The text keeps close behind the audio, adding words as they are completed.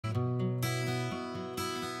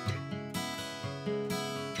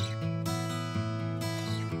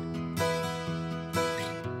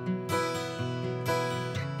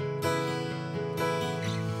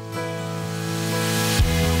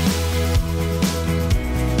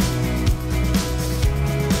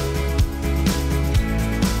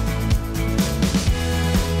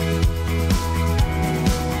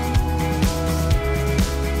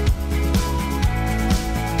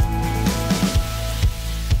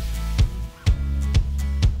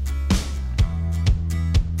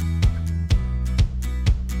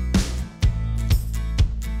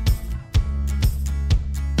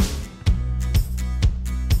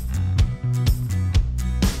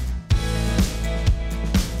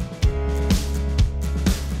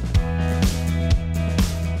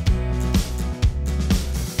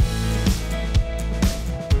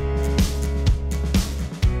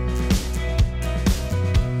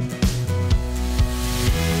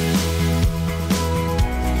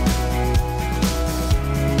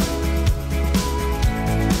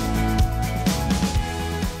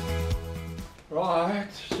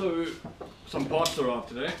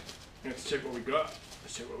today. Let's check what we got.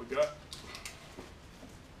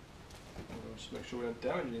 Just make sure we don't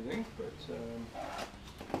damage anything, but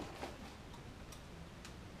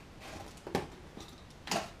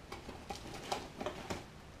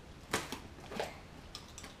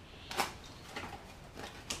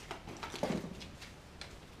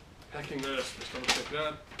packing this, let's double check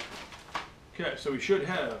that. Okay, so we should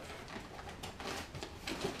have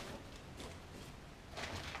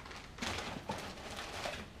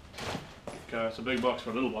it's a big box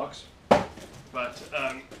for a little box, but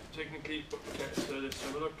technically, okay, so let's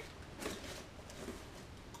have a look.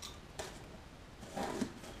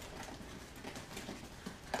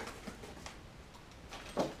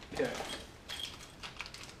 Okay,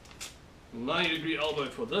 90-degree elbow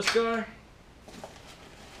for this guy,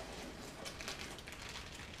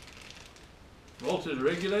 voltage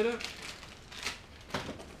regulator,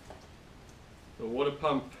 the water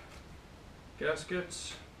pump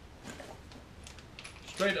gaskets,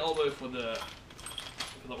 straight elbow for the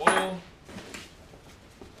oil,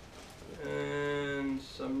 and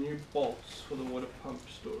some new bolts for the water pump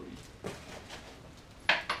story.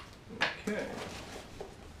 Okay,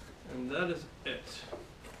 and that is it.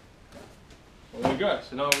 Well, there we go.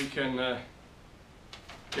 So now we can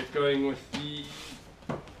get going with the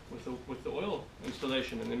oil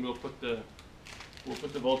installation, and then we'll put the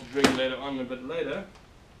voltage regulator on a bit later.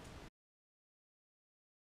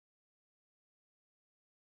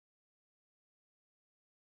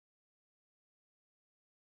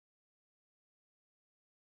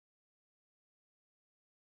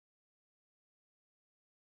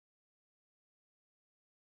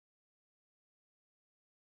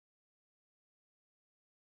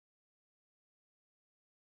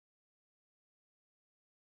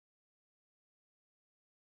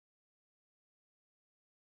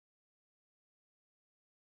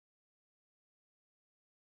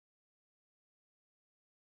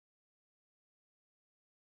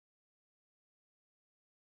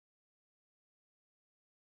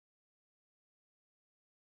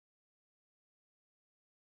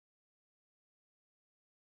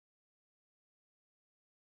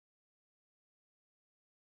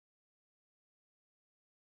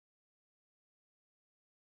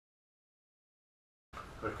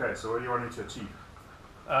 Okay, so what do you want to achieve?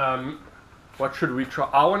 What should we try?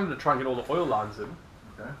 I wanted to try and get all the oil lines in,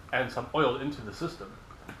 Okay. and some oil into the system.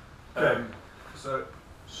 Okay. So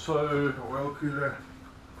the oil cooler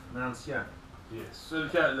mounts here. Yes. So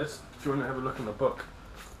yeah, let's. If you want to have a look in the book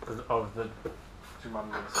of the two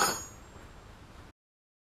months.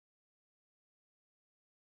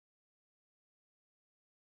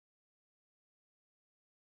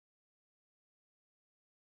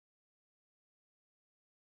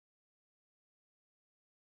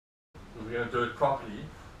 We're going to do it properly,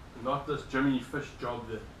 not this Jimmy Fish job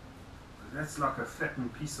that. That's like a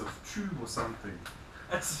flattened piece of tube or something.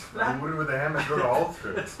 It's I flat. wouldn't with a hammer drill a hole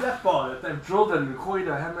through it. It's flat bar. They've drilled and coiled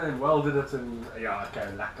a hammer and welded it, and yeah, okay,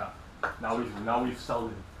 lacquer. Now we've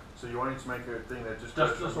sold it. So you wanted to make a thing that just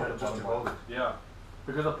Just goes on from the here, just to bottom hold it. Yeah,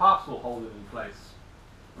 because the pipes will hold it in place.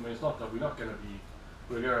 I mean, it's not that we're not going to be.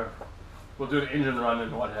 We'll do an engine run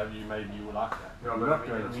and what have you. Maybe you will like that. Yeah, we're but not I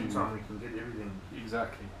mean, in going the to. meantime, we can get everything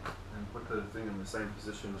Exactly. and put the thing in the same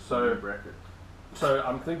position as So- the bracket. So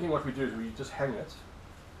I'm thinking what we do is we just hang it,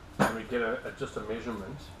 and we get just a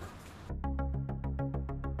measurement.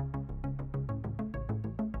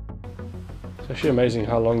 It's actually amazing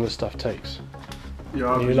how long this stuff takes.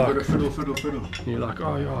 Yeah, You you've like- got to fiddle. And you're like,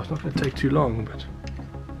 oh yeah, it's not going to take too long, but.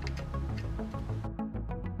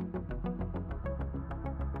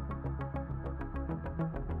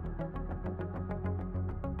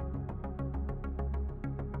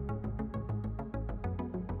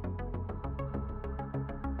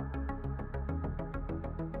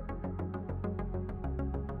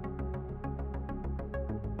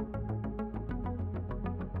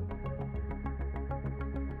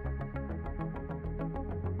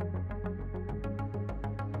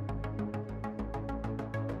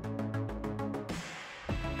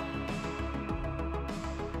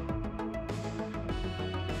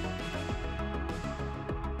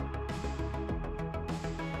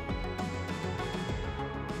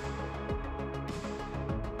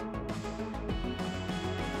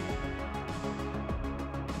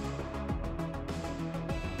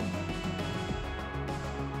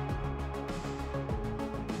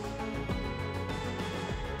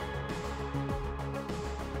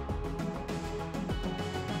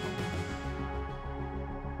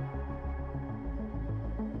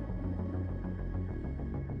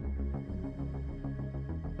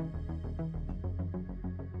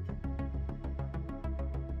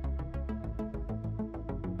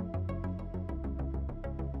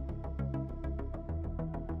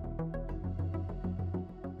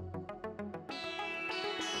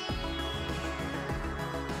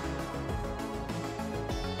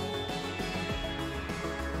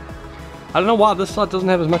 I don't know why this side doesn't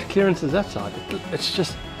have as much clearance as that side. It's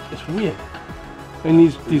just, it's weird. I mean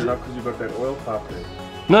these because you've got that oil pipe there.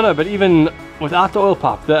 No, but even without the oil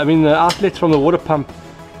pipe, I mean the outlets from the water pump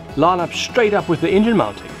line up straight up with the engine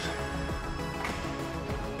mountings.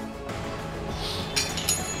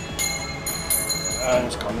 I'm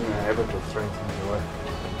just kind of in a habit of throwing things away.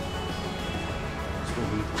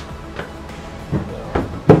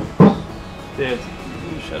 There's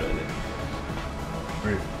a shadow there.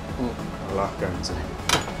 Really? I like guns.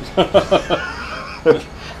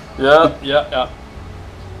 Yeah.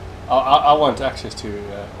 I want access to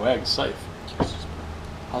WAG safe.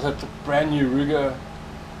 How's that brand new Ruger?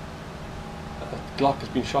 Glock has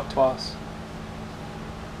been shot twice.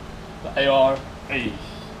 The AR. Hey.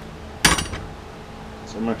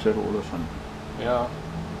 So much that all of fun. Yeah.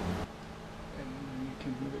 And you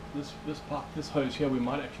can move it. This part, this hose here, we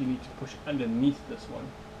might actually need to push underneath this one.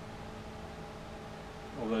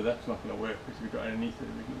 Although that's not going to work because if we go underneath it,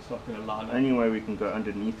 it's not going to line up. The only way we can go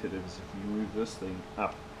underneath it is if you move this thing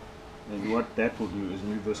up. And what that will do is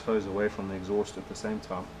move this hose away from the exhaust at the same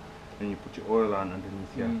time, and you put your oil line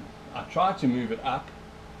underneath here. I tried to move it up.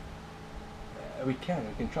 We can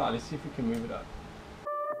try. Let's see if we can move it up.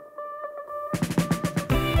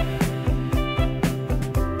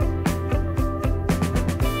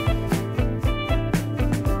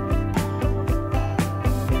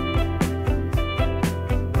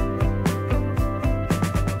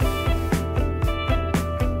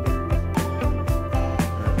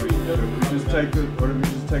 What if we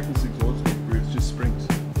just take this exhaust through? It's just springs.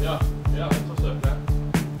 Yeah, that's also okay.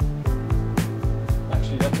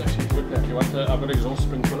 Actually, that's actually good. Actually, I've got an exhaust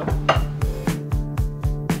spring puller.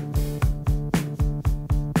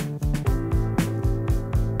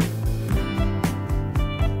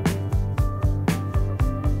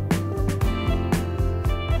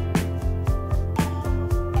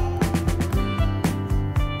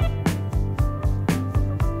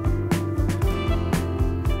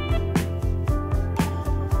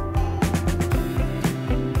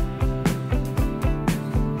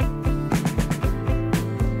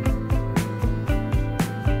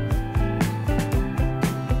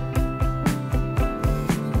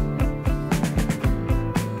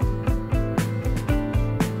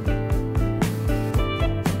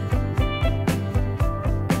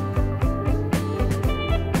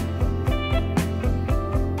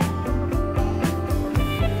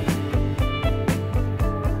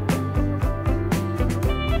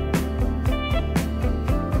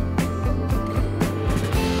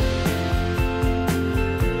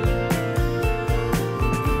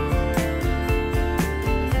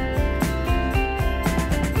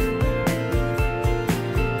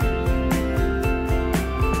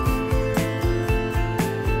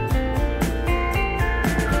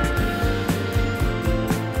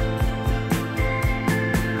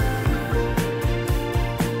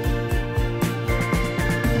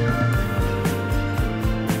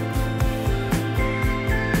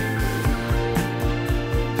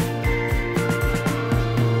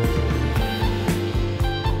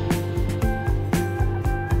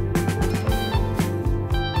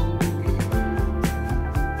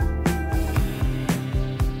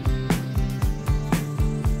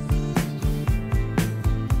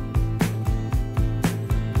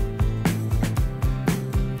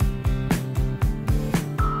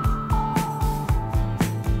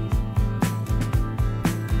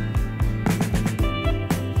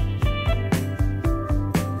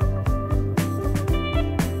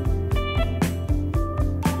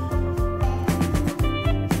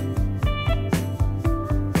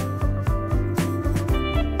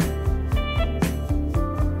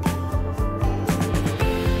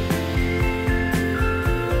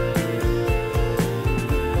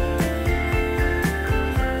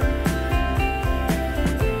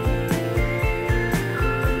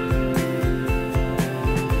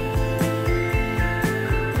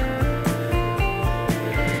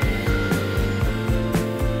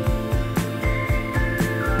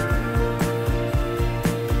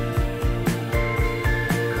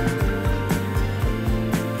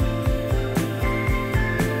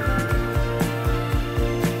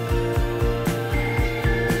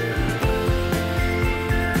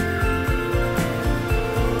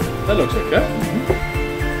 That looks okay.